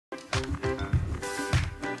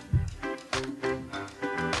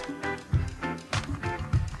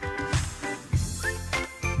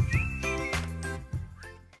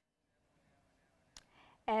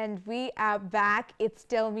And we are back. It's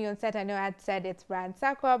still me on set. I know I had said it's Brian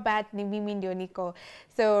Sakwa, but ni mimi ndio niko.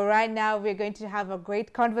 So right now we're going to have a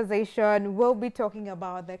great conversation. We'll be talking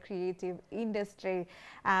about the creative industry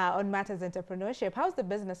on matters entrepreneurship. How's the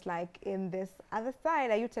business like in this other side?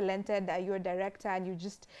 Are you talented? Are you a director? And you're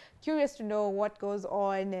just curious to know what goes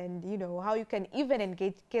on and, you know, how you can even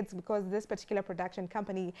engage kids, because this particular production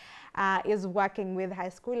company is working with high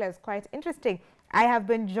schoolers. Quite interesting. I have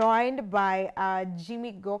been joined by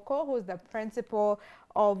Jimmy Goko, who's the principal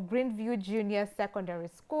of Greenview Junior Secondary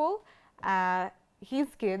School.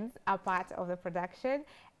 His kids are part of the production.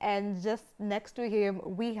 And just next to him,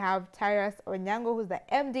 we have Tyrus Onyango, who's the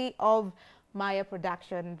MD of Maya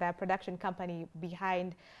Production, the production company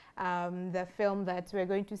behind the film that we're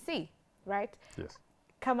going to see, right? Yes.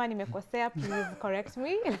 Kama nimekosea, please correct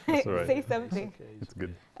me. That's all right. Say something. It's okay. It's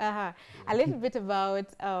good. A little bit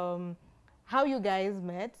about how you guys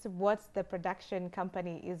met, what the production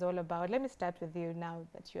company is all about. Let me start with you now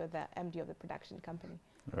that you're the MD of the production company.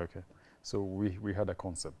 Okay. So we had a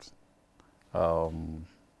concept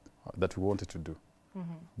that we wanted to do.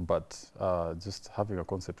 But just having a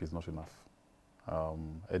concept is not enough.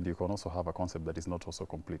 And you can also have a concept that is not also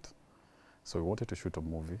complete. So we wanted to shoot a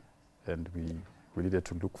movie, and we needed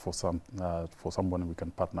to look for someone we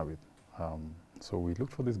can partner with. So we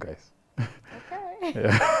looked for these guys. Okay.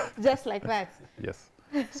 Yeah. Just like that. Yes.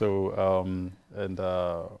 So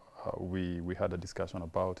we had a discussion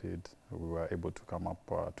about it. We were able to come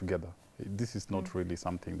up together. This is not really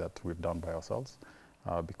something that we've done by ourselves,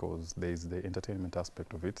 because there is the entertainment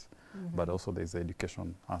aspect of it, but also there is the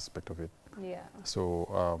education aspect of it. Yeah.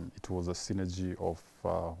 So it was a synergy of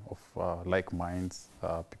like minds,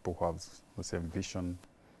 people who have the same vision.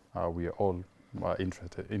 We are all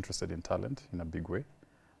interested in talent in a big way,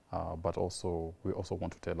 but also we also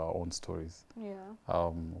want to tell our own stories. Yeah.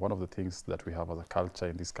 One of the things that we have as a culture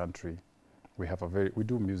in this country, we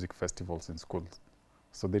do music festivals in schools.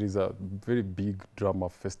 So there is a very big drama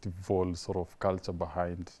festival sort of culture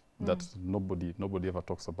behind that nobody ever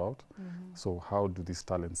talks about. So how do these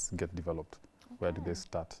talents get developed? Okay. Where do they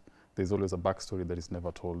start? There's always a backstory that is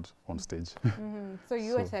never told on stage. So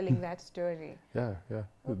you are telling that story. Yeah, yeah.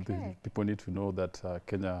 Okay. People need to know that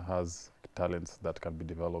Kenya has talents that can be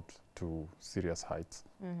developed to serious heights.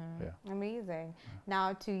 Yeah. Amazing.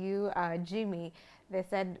 Now to you, Jimmy, they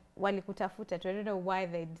said walikutafuta. I don't know why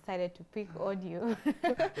they decided to pick on you.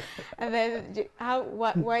 And then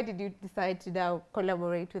why did you decide to now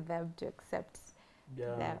collaborate with them to accept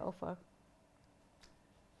their offer?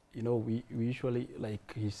 You know, we usually,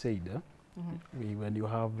 like he said, when you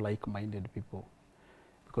have like-minded people,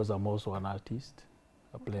 because I'm also an artist,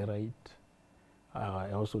 a playwright,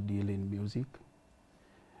 I also deal in music.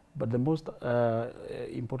 But the most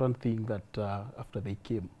important thing that after they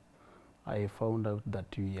came, I found out that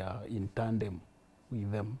we are in tandem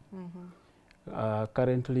with them.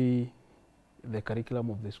 Currently, the curriculum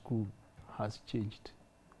of the school has changed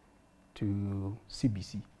to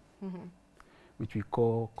CBC, which we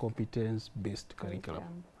call competence-based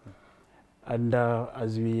curriculum. And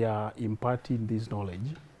as we are imparting this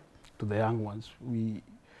knowledge to the young ones, we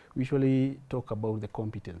usually talk about the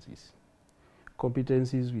competencies.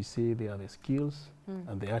 Competencies, we say they are the skills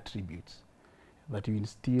and the attributes that we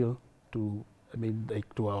instill to,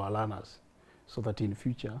 to our learners, so that in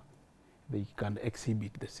future they can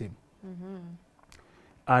exhibit the same.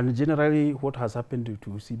 And generally, what has happened to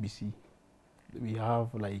CBC, we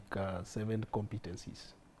have like 7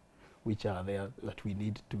 competencies which are there that we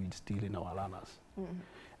need to instill in our learners.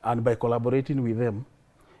 And by collaborating with them,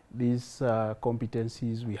 these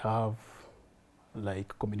competencies, we have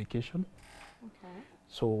like communication.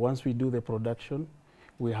 So once we do the production,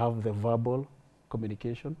 we have the verbal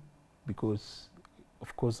communication, because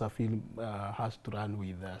of course a film has to run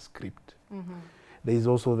with a script. There is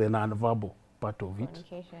also the non-verbal part of it,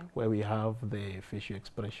 where we have the facial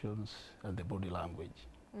expressions and the body language.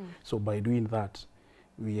 So by doing that,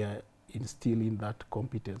 we are instilling that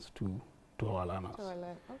competence to our learners.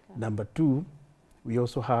 Number 2, we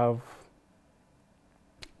also have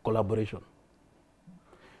collaboration.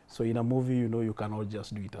 So in a movie, you know, you cannot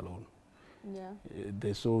just do it alone.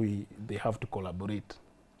 They have to collaborate.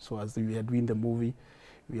 So as we are doing the movie,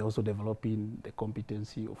 we are also developing the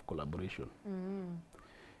competency of collaboration.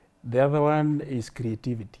 The other one is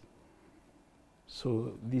creativity.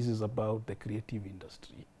 So this is about the creative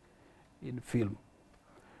industry in film.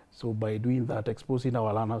 So by doing that, exposing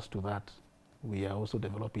our learners to that, we are also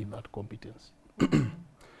developing that competence.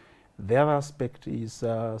 The other aspect is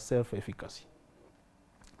self-efficacy.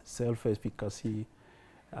 Self-efficacy,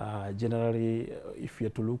 generally, if you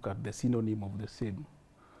are to look at the synonym of the same,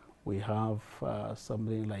 We have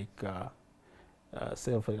something like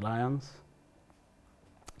self-reliance,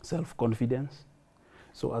 self-confidence.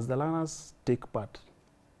 So as the learners take part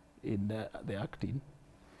in the acting,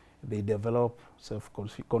 they develop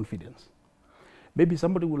self-confidence. Maybe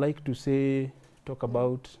somebody would like to talk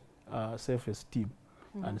about self-esteem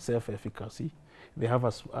and self-efficacy. They have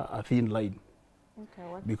a thin line. Okay,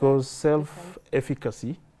 what's because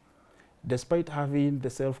self-efficacy, despite having the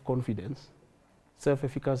self-confidence,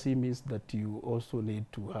 self-efficacy means that you also need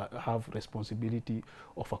to have responsibility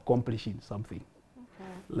of accomplishing something.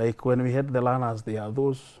 Okay. Like when we had the learners, they are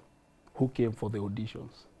those who came for the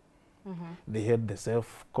auditions. They had the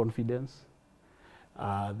self-confidence,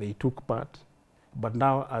 they took part, but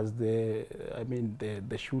now as the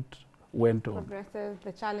shoot went on, progresses,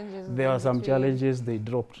 the challenges. There are some challenges they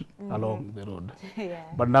dropped along the road. Yeah.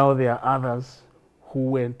 But now there are others who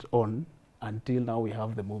went on until now we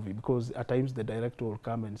have the movie. Because at times the director will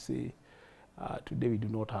come and say, today we do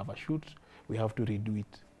not have a shoot, we have to redo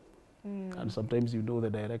it. And sometimes the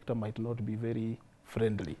director might not be very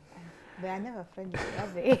friendly. They are never friendly, are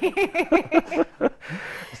they?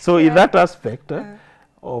 So in that aspect,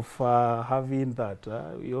 of having that,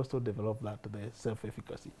 we also develop that, the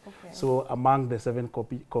self-efficacy. Okay. So among the 7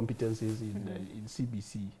 competencies in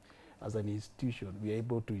CBC as an institution, we are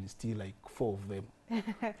able to instill like 4 of them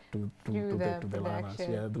to the learners,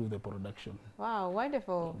 through the production. Wow,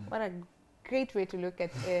 wonderful. What a great way to look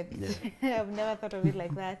at it. I've never thought of it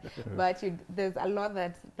like that. But there's a lot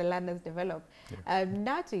that the learners develop.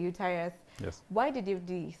 Now to you, Tyrus. Yes. Why did you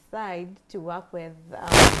decide to work with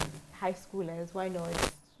high schoolers? Why not,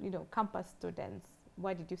 campus students?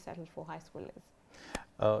 Why did you settle for high schoolers?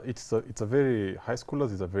 High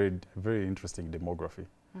schoolers is a very interesting demography.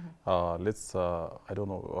 Let's, I don't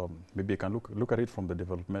know, maybe I can look at it from the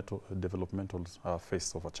developmental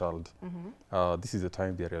phase of a child. This is the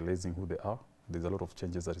time they are realizing who they are. There's a lot of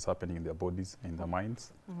changes that is happening in their bodies, in their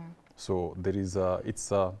minds. So there is, I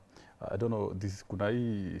don't know, this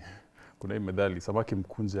kuna medali, samaki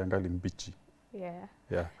mkunje angali mbichi.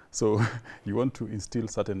 Yeah. So you want to instill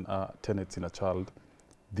certain tenets in a child.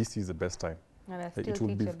 This is the best time. And they're still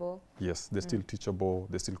teachable. Yes, they're still teachable,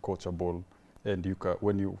 they're still coachable. And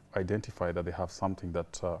when you identify that they have something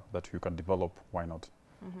that you can develop, why not?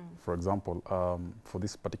 For example, for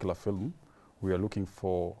this particular film, we are looking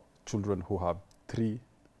for children who have 3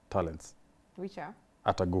 talents. Which are?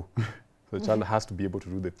 At a go. So the child has to be able to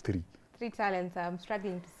do the 3. 3 talents. I'm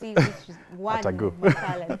struggling to see which is one of my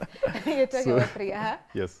talents. You're talking about 3,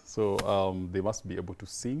 Yes. So they must be able to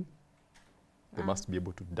sing, they must be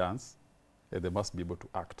able to dance, and they must be able to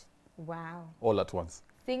act. Wow. All at once.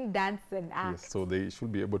 Sing, dance, and act. Yes. So they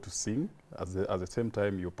should be able to sing at the same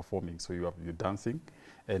time you're performing. So you're dancing,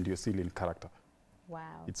 and you're still in character. Wow.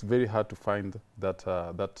 It's very hard to find that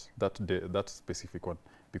specific one,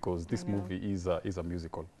 because this movie is a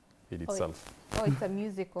musical in itself. It's a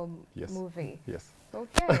musical movie. Yes.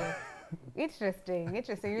 Okay. Interesting.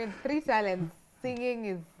 Interesting. 3 talents. Singing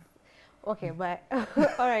is okay, but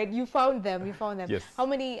all right. You found them. Yes. How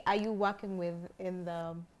many are you working with in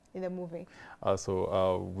the movie?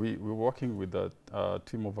 We're working with a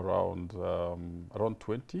team of around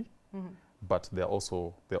 20. But there are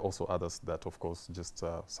also others that, of course, just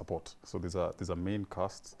support. So there's a main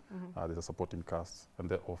cast, there's a supporting cast,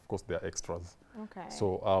 and of course there are extras. Okay.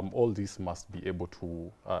 So all these must be able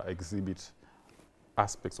to exhibit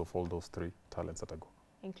aspects of all those 3 talents at a go.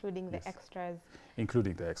 Including the extras.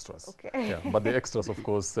 Including the extras. Okay. Yeah, but the extras, of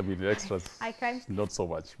course, the extras. Not so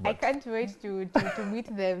much. I can't wait to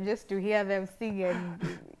meet them, just to hear them sing, and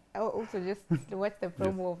also just to watch the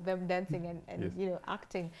promo of them dancing and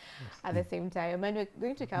acting at the same time. And we're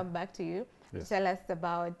going to come back to you to tell us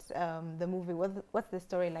about the movie. What's the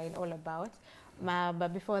storyline all about? But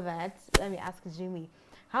before that, let me ask Jimmy,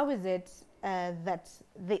 how is it that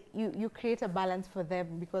you create a balance for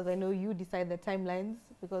them? Because I know you decide the timelines,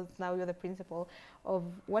 because now you're the principal, of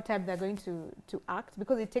what time they're going to act,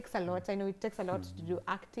 because it takes a lot. I know it takes a lot to do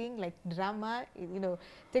acting, like drama, it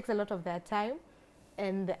takes a lot of their time.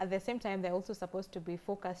 And at the same time, they're also supposed to be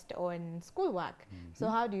focused on schoolwork. So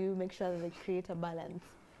how do you make sure that they create a balance?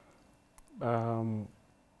 That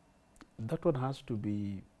one has to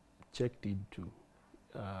be checked into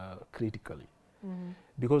critically.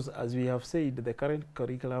 Because as we have said, the current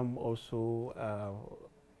curriculum also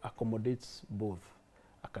accommodates both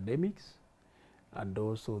academics and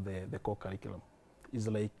also the core curriculum. It's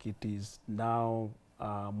like it is now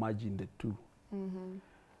merging the 2.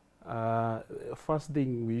 First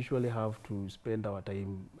thing, we usually have to spend our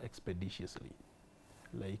time expeditiously.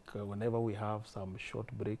 Like whenever we have some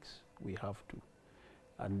short breaks, we have to.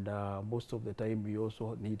 And most of the time, we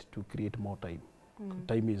also need to create more time.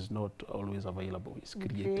 Time is not always available, it's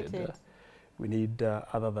created. We need,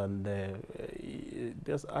 other than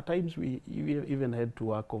there's at times we even had to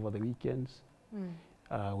work over the weekends.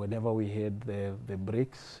 Whenever we had the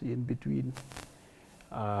breaks in between.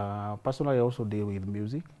 Personally, I also deal with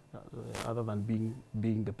music, other than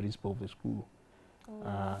being the principal of the school.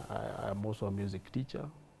 I'm also a music teacher.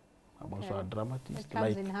 I'm also a dramatist. It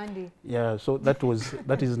comes in handy. Yeah, so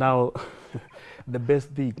that is now the best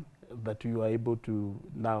thing, that you are able to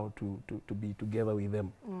now to be together with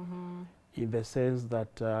them. In the sense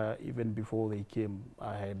that even before they came,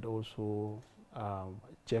 I had also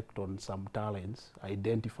checked on some talents,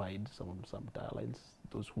 identified some talents,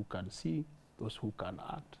 those who can sing, those who can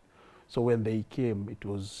act. So when they came, it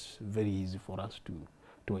was very easy for us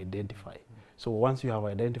to identify. So once you have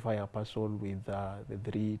identified a person with the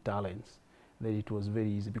 3 talents, then it was very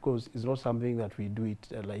easy, because it's not something that we do it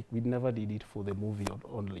like we never did it for the movie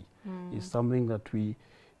only. It's something that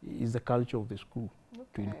is the culture of the school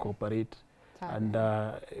to incorporate. And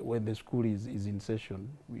when the school is in session,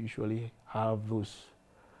 we usually have those,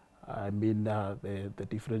 the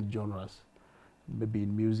different genres. Maybe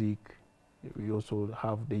in music, we also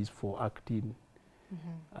have days for acting.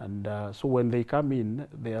 And so when they come in,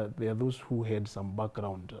 they are those who had some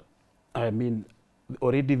background.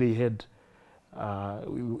 Already they had,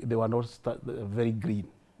 they were not very green.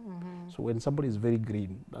 So when somebody is very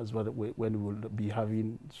green, that's when we will be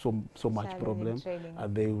having so much problem,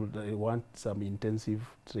 and they want some intensive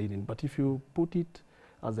training. But if you put it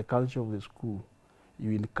as the culture of the school,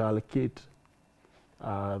 you inculcate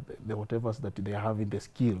the whatever that they have in the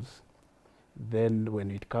skills, then when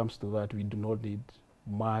it comes to that, we do not need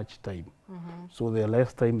much time. So the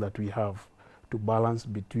less time that we have to balance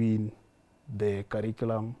between the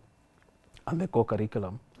curriculum and the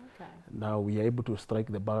co-curriculum, now we are able to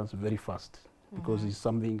strike the balance very fast, because it's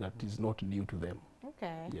something that is not new to them.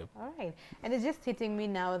 Okay, all right. And it's just hitting me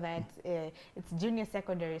now that it's junior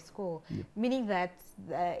secondary school, meaning that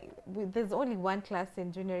there's only one class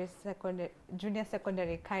in junior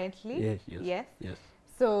secondary currently. Yes.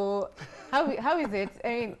 So how is it? I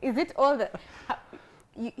mean, is it all the?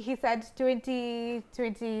 He said 20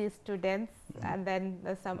 students, and then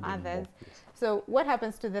there's some others. So what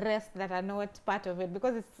happens to the rest that are not part of it?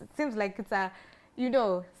 Because it seems like it's a,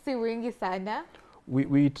 si wingi sana.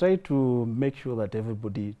 We try to make sure that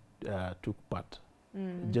everybody took part.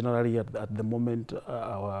 Generally, at the moment,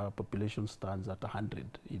 our population stands at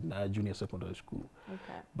 100 in junior secondary school.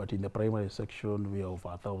 But in the primary section, we are over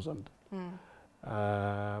 1,000.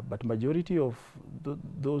 But majority of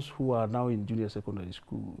those who are now in junior secondary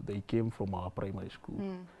school, they came from our primary school.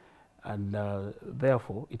 And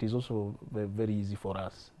therefore, it is also very easy for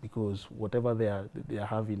us, because whatever they are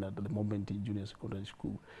having at the moment in junior secondary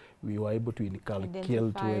school, we were able to inculcate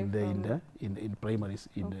when they're in primary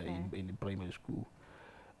school.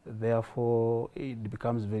 Therefore, it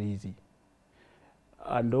becomes very easy.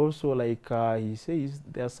 And also, like he says,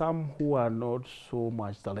 there are some who are not so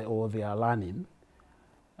much talented, or they are learning.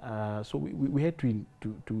 So we had to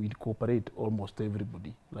incorporate almost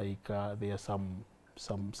everybody. Like there are some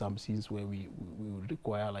scenes where we would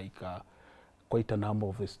require like quite a number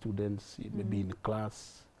of the students, maybe in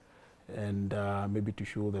class, and maybe to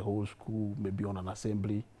show the whole school, maybe on an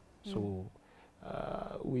assembly. So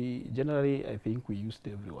we generally, I think we used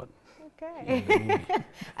everyone. Okay.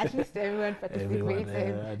 At least everyone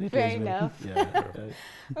participated. Fair enough.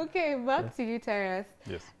 Okay, back to you, Taras.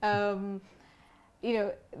 Yes.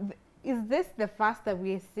 Is this the first that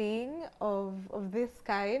we are seeing of this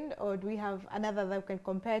kind, or do we have another that we can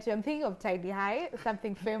compare to? I'm thinking of Tidy High,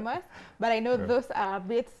 something famous, but I know those are a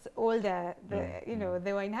bit older.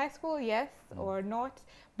 They were in high school, yes, or not,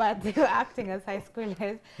 but they were acting as high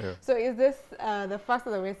schoolers. So is this the first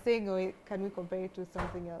that we're seeing, or can we compare it to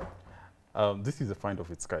something else? This is a find of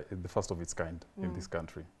its kind, the first of its kind in this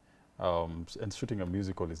country. And shooting a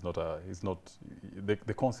musical is not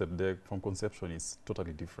the concept there from conception is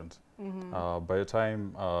totally different. By the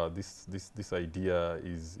time this idea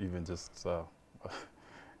is even just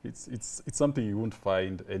it's something you won't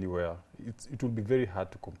find anywhere. It will be very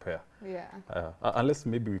hard to compare. Unless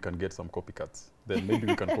maybe we can get some copycats, then maybe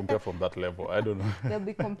we can compare from that level. I don't know. They'll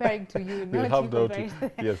be comparing to you, not have you comparing.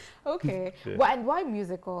 Yes. Okay. And why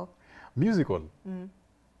musical? Musical.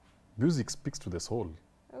 Music speaks to the soul.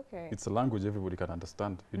 Okay. It's a language everybody can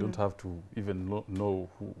understand. You don't have to even know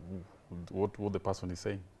what the person is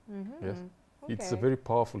saying. Yes. It's a very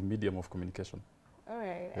powerful medium of communication. All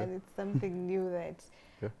right. And it's something new that,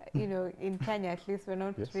 in Kenya at least, we're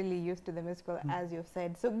not really used to the musical, as you've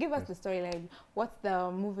said. So give us the storyline. What's the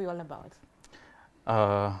movie all about?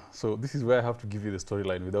 So this is where I have to give you the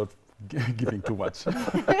storyline without giving too much.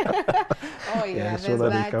 Oh yeah, so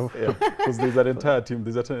there's that that. Yeah, because there's an entire team.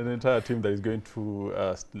 There's an entire team that is going to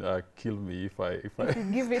kill me if I You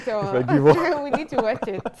give it all. I give all. We need to watch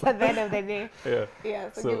it at the end of the day. Yeah.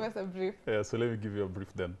 Yeah, so, So- give us a brief. Yeah. So let me give you a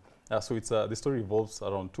brief then. So it's the story revolves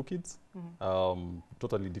around two kids,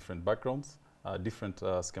 totally different backgrounds, different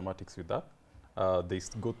schematics with that. They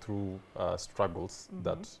go through struggles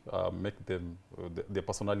that make them, their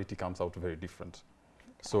personality comes out very different.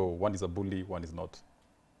 So one is a bully, one is not.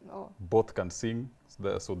 Oh. Both can sing,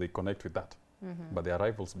 so they connect with that. But they are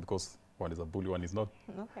rivals because one is a bully, one is not.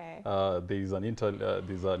 Okay. There is an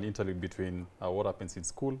interlude between what happens in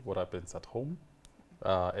school, what happens at home,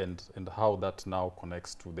 and how that now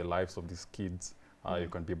connects to the lives of these kids. You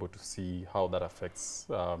can be able to see how that affects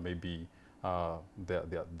maybe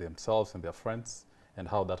themselves and their friends, and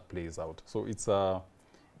how that plays out. So it's a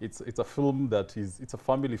film that it's a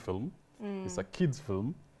family film. It's a kids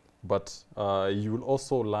film, but you will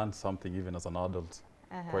also learn something even as an adult,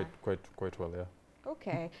 quite well. Yeah.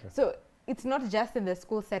 Okay. So it's not just in the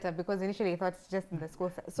school setup, because initially I thought it's just in the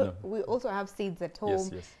school setup. So No. we also have seeds at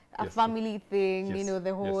home, Yes. a family thing, you Yes, know,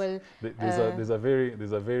 the yes. whole.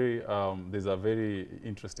 There's a very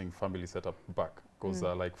interesting family setup back, because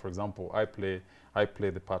like for example, I play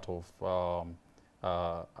the part of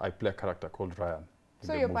I play a character called Ryan.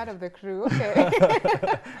 So you're part of the crew, okay.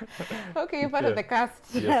 Okay, you're part of the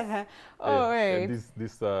cast. Yes. Oh, right. And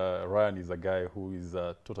this Ryan is a guy who is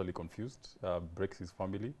totally confused, breaks his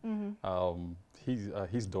family.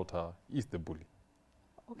 His daughter is the bully.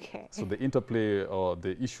 Okay. So the interplay or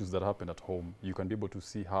the issues that happen at home, you can be able to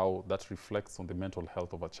see how that reflects on the mental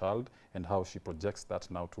health of a child and how she projects that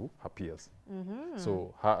now to her peers.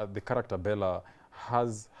 So the character Bella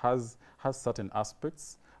has certain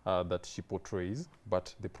aspects that she portrays,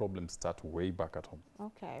 but the problems start way back at home.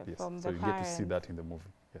 Okay, Yes. from So the you get to see that in the movie.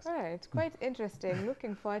 Yes. All right, quite interesting.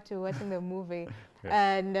 Looking forward to watching the movie.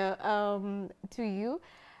 Yeah. And to you,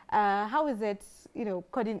 how is it, you know,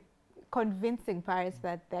 convincing parents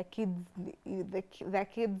that their kids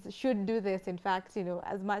should do this? In fact, you know,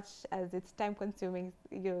 as much as it's time consuming,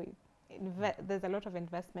 you know, there's a lot of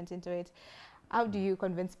investment into it. How do you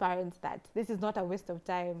convince parents that this is not a waste of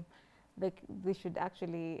time? They should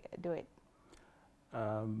actually do it.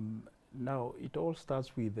 Now, it all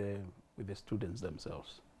starts with the students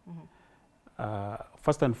themselves.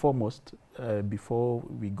 First and foremost, before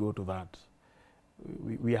we go to that,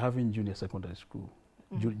 we have in junior secondary school.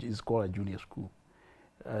 It's called a junior school.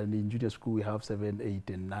 And in junior school, we have 7, 8,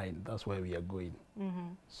 and 9. That's where we are going.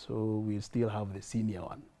 So we still have the senior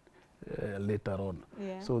one later on.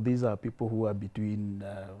 Yeah. So these are people who are between,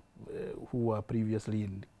 who were previously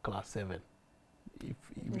in class 7, if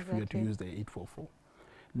we were to use the 844.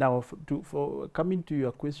 Now, for coming to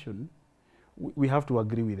your question, we have to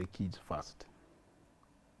agree with the kids first.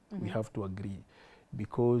 We have to agree,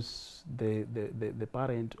 because the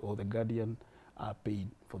parent or the guardian are paid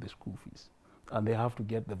for the school fees, and they have to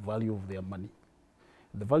get the value of their money.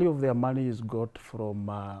 The value of their money is got from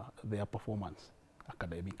their performance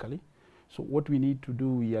academically. So what we need to do,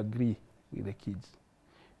 we agree with the kids.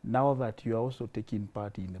 Now that you are also taking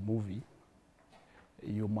part in the movie,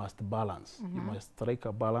 you must balance. You must strike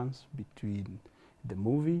a balance between the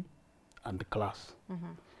movie and the class.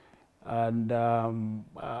 And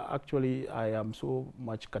actually, I am so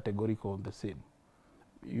much categorical on the same.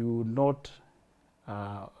 You not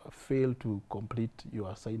fail to complete your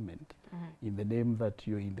assignment in the name that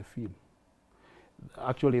you're in the film.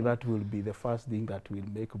 Actually, that will be the first thing that will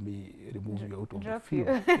make me remove you out of the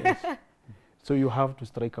film. Yes. So you have to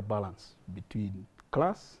strike a balance between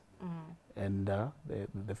class and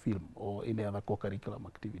the film or any other co-curriculum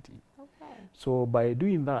activity. Okay. So by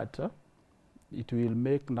doing that, it will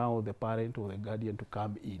make now the parent or the guardian to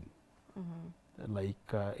come in,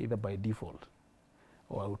 like either by default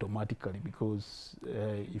or automatically, because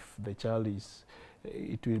if the child is,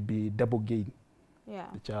 it will be double gain. Yeah.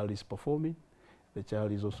 The child is performing, the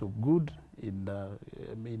child is also good in,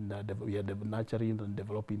 we are nurturing and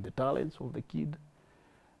developing the talents of the kid,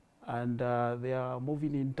 and they are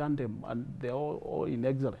moving in tandem, and they are all in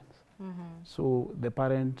excellence. So the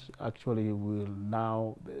parent actually will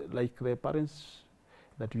now, like the parents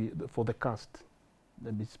that for the cast,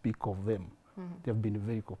 let me speak of them, they have been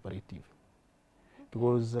very cooperative.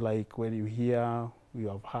 Because like when you hear, we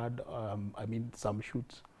have had, some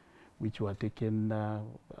shoots which were taken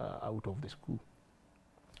out of the school.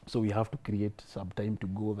 So we have to create some time to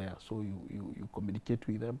go there. So you communicate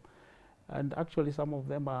with them. And actually some of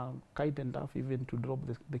them are kind enough even to drop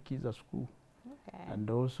the kids at school. Okay. And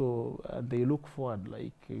also they look forward,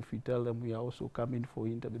 like if you tell them we are also coming for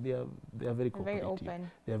interview, they are very cooperative. Very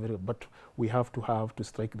open. They are very, but we have to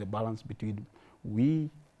strike the balance between we,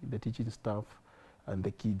 the teaching staff, and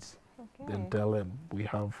the kids. Okay. Then tell them we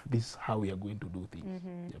have this, how we are going to do things.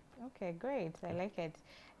 Yep. Okay, great. I like it.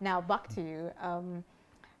 Now back to you.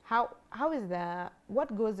 How is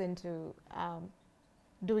what goes into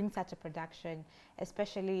doing such a production,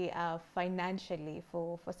 especially financially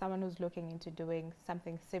for someone who's looking into doing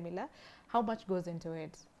something similar? How much goes into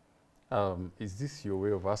it? Is this your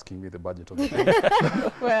way of asking me the budget of the thing?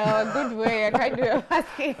 Well, a good way, a kind way of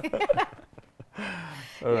asking.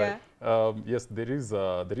 All right. Yes, there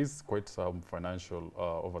is quite some financial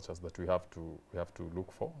overtures that we have to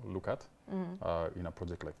look at in a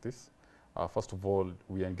project like this. First of all,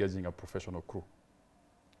 we are engaging a professional crew.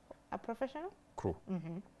 A professional Crew.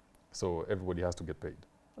 So everybody has to get paid.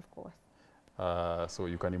 of course. So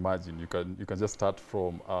you can imagine, you can just start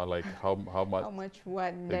from like how much. How much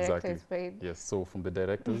one director is paid? Yes. So from the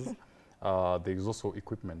directors, there is also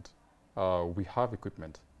equipment. We have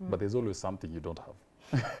equipment, but there's always something you don't have.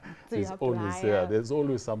 So you have to hire. There's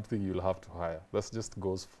always something you'll have to hire. That just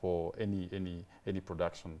goes for any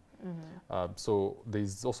production. So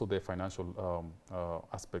there's also the financial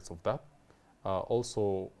aspects of that.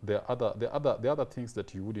 Also, the other things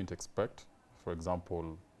that you wouldn't expect, for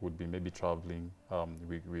example, would be maybe traveling.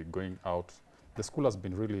 We're going out. The school has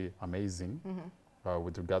been really amazing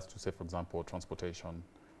with regards to, say, for example, transportation.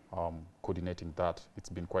 Coordinating that, it's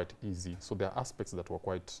been quite easy. So there are aspects that were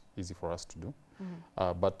quite easy for us to do.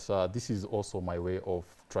 But this is also my way of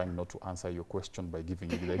trying not to answer your question by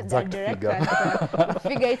giving you the exact figure.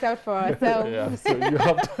 Figure it out for ourselves. Yeah, so you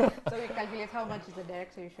have to So we calculate how much is the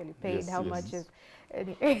director usually paid, Yes, how yes. much is...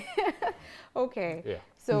 Okay. Yeah.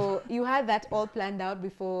 So you had that all planned out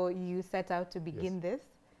before you set out to begin this?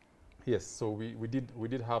 Yes, so we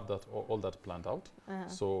did have that all that planned out.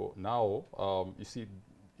 So now you see,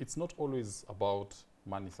 it's not always about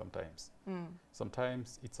money sometimes.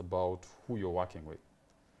 Sometimes it's about who you're working with.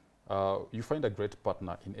 You find a great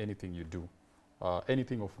partner in anything you do.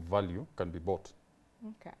 Anything of value can be bought.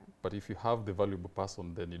 Okay. But if you have the valuable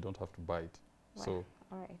person, then you don't have to buy it. Wow. So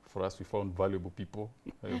All right. for us, we found valuable people,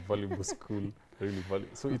 a valuable school, really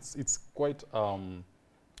valuable. So it's quite,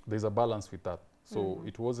 there's a balance with that. So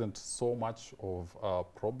it wasn't so much of a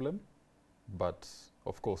problem, but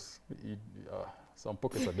of course, some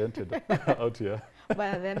pockets are dented out here.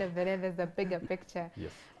 But at the end of the day, there's a bigger picture.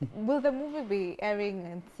 Yes. Will the movie be airing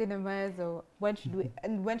in cinemas, or when should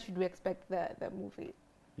we expect the movie?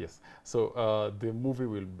 Yes. So the movie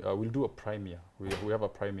will do a premiere. We have a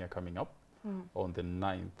premiere coming up on the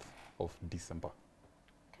 9th of December.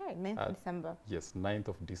 Okay, 9th of December. Yes, 9th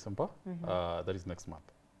of December. That is next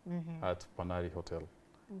month at Panari Hotel,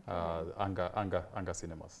 Anga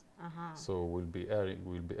Cinemas. So we'll be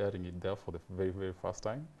airing it there for the very first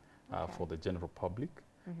time for the general public.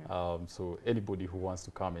 So anybody who wants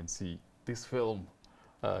to come and see this film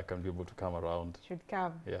can be able to come around. Should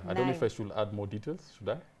come. Yeah, I don't know if I should add more details. Should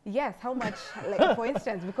I? Yes. How much? Like for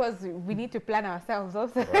instance, because we need to plan ourselves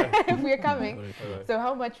also if we are coming. Right. So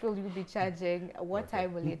how much will you be charging? What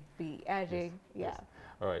time will it be airing? Yes.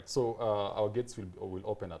 All right. So our gates will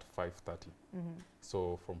open at 5:30.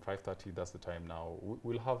 So from 5:30, that's the time now.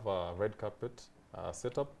 We'll have a red carpet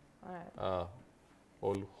set up,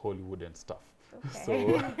 all Hollywood and stuff. Okay. So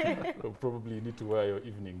you'll probably need to wear your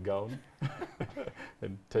evening gown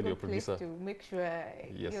and tell your producer to make sure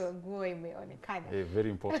you're going on a kind of. Very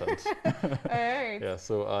important. All right. Yeah.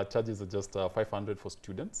 So charges are just 500 for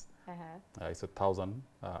students. It's 1,000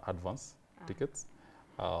 advance tickets.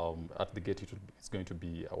 At the gate, it's going to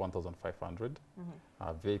be 1,500.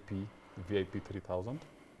 VIP 3,000.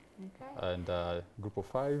 Okay. And group of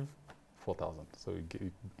 5, 4,000. So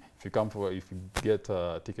if you get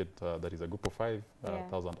a ticket that is a group of 5,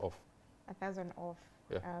 1,000 off. 1,000 off.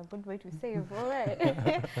 Yeah. Good way to save. All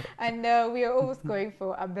right. And we are almost going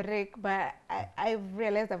for a break, but I've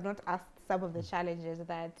realized I've not asked some of the challenges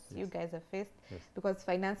that you guys have faced, because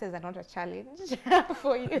finances are not a challenge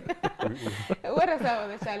for you. What are some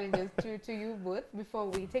of the challenges to you both before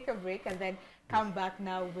we take a break and then come back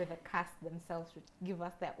now with the cast themselves to give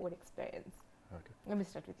us their own experience? Okay. Let me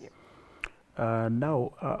start with you.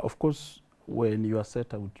 Now, of course, when you are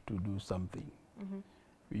set out to do something,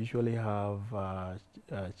 we usually have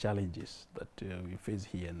challenges that we face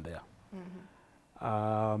here and there.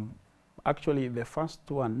 Actually, the first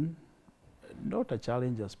one, not a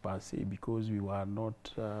challenge as per se, because we were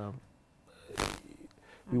not,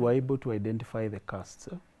 we were able to identify the casts.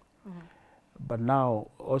 But now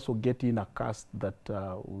also getting a cast that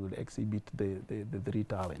would exhibit the three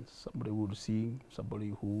talents. Somebody would sing,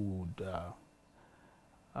 somebody who would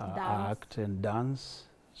act and dance.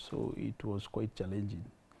 So it was quite challenging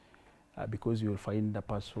because you'll find a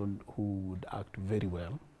person who would act very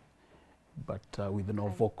well, but with no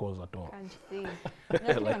vocals at all. Can't sing.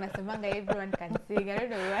 Everyone can sing. I don't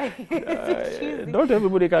know why. Not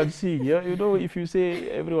everybody can sing. Yeah, you know, if you say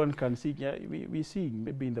everyone can sing, yeah, we sing.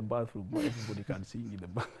 Maybe in the bathroom, not everybody can sing in the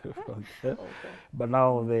bathroom. Yeah? Okay. But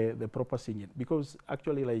now the proper singing, because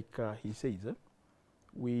actually, like he says,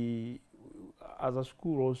 we as a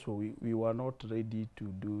school also we were not ready to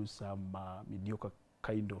do some mediocre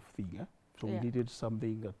kind of thing. So we needed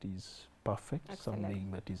something that is perfect, something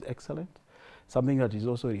that is excellent, something that is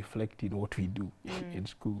also reflecting what we do in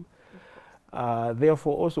school.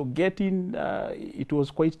 Therefore, also getting, it was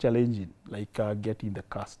quite challenging, like getting the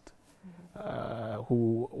cast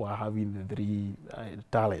who were having the three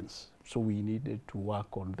talents. So we needed to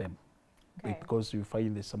work on them because you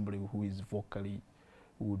find there's somebody who is vocally,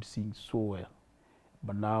 who would sing so well.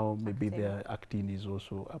 But now maybe their acting is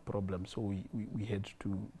also a problem, so we had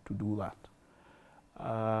to do that.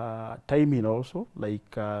 Timing also,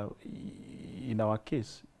 like in our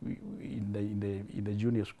case, in the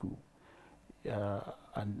junior school,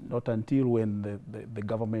 and not until when the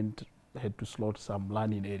government had to slot some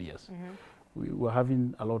learning areas. We were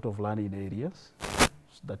having a lot of learning areas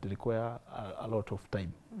that require a lot of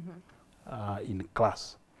time in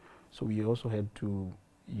class. So we also had to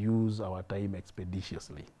use our time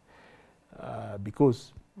expeditiously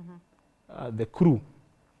because the crew,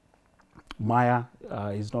 Maya,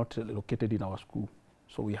 is not located in our school.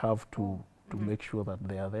 So we have to make sure that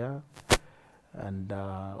they are there and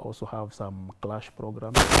also have some clash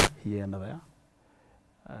programs here and there.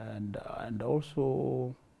 And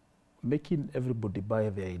also making everybody buy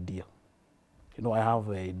the idea. You know, I have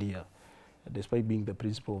the idea, despite being the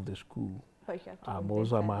principal of the school. I'm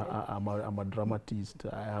a dramatist.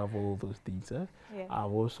 I have all those things.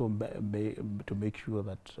 I've also to make sure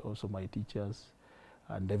that also my teachers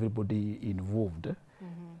and everybody involved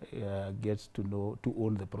gets to know, to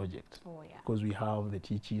own the project. Because we have the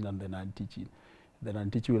teaching and the non-teaching. The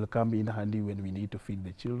non-teaching will come in handy when we need to feed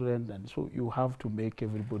the children, and so you have to make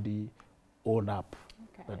everybody own up.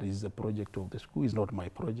 That is the project of the school. It's not my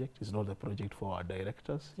project. It's not the project for our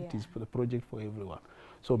directors. It is the project for everyone.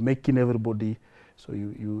 So making everybody, so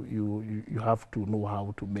you have to know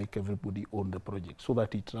how to make everybody own the project so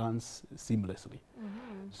that it runs seamlessly.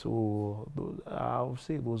 So I would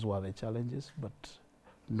say those were the challenges, but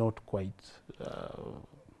not quite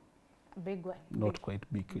big one. Not quite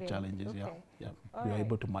big challenges. We were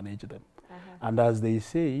able to manage them. And as they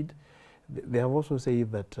said, they have also said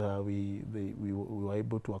that we were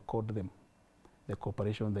able to accord them the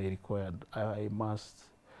cooperation they required.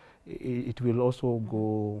 It will also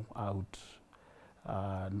go out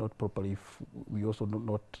not properly if we also do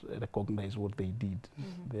not recognize what they did.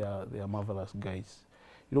 They are marvelous guys.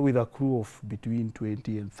 You know, with a crew of between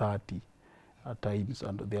 20 and 30 at times,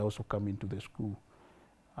 and they also come into the school.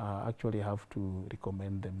 Actually, I have to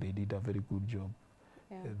recommend them. They did a very good job.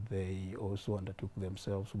 They also undertook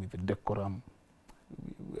themselves with decorum.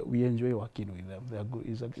 We enjoy working with them. They are good.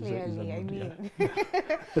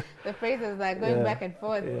 The phrases are going back and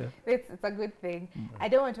forth. It's a good thing. I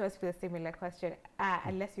don't want to ask you a similar question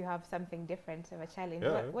unless you have something different of a challenge.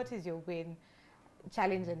 What is your win,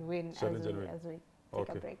 challenge and win as we take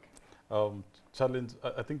a break? Challenge.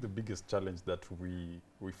 I think the biggest challenge that we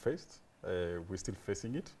faced, we're still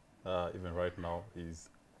facing it even right now, is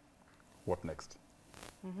what next.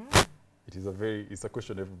 It's a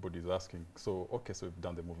question everybody is asking. So so we've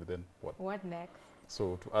done the movie, then what? What next?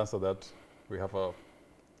 So to answer that, we have a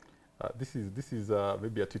this is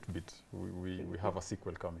maybe a tidbit. We have a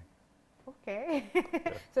sequel coming. Okay.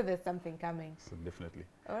 So there's something coming. So definitely.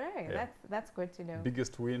 All right. That's good to know.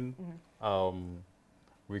 Biggest win.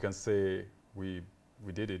 We can say we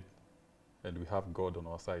did it, and we have God on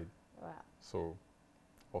our side. Wow. So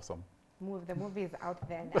awesome. The movie is out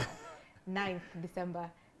there now. 9th December.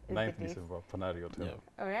 9th December, Panari Hotel.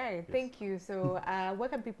 All right, thank you. So where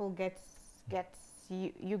can people get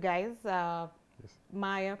you guys?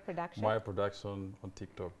 Maya Production? Maya Production on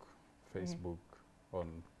TikTok, Facebook,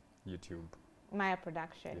 on YouTube. Maya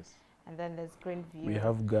Production. Yes. And then there's Greenview. We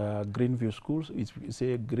have Greenview Schools. We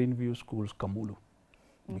say Greenview Schools Kamulu.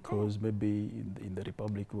 Because maybe in the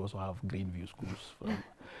Republic we also have Greenview Schools.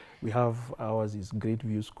 We have ours is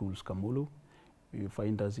Greenview Schools Kamulu. You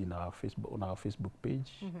find us in our on our Facebook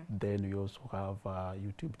page. Then we also have a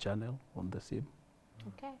YouTube channel on the same.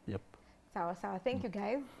 Okay. Yep. Sawa. Thank you,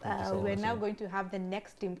 guys. Thank you so We're much. now going to have the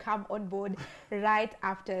next team come on board right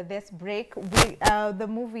after this break. The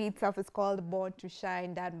movie itself is called Born to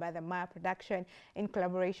Shine, done by the Maya Production in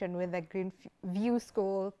collaboration with the Green View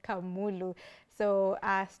School, Kamulu. So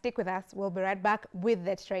stick with us. We'll be right back with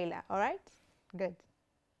the trailer. All right? Good.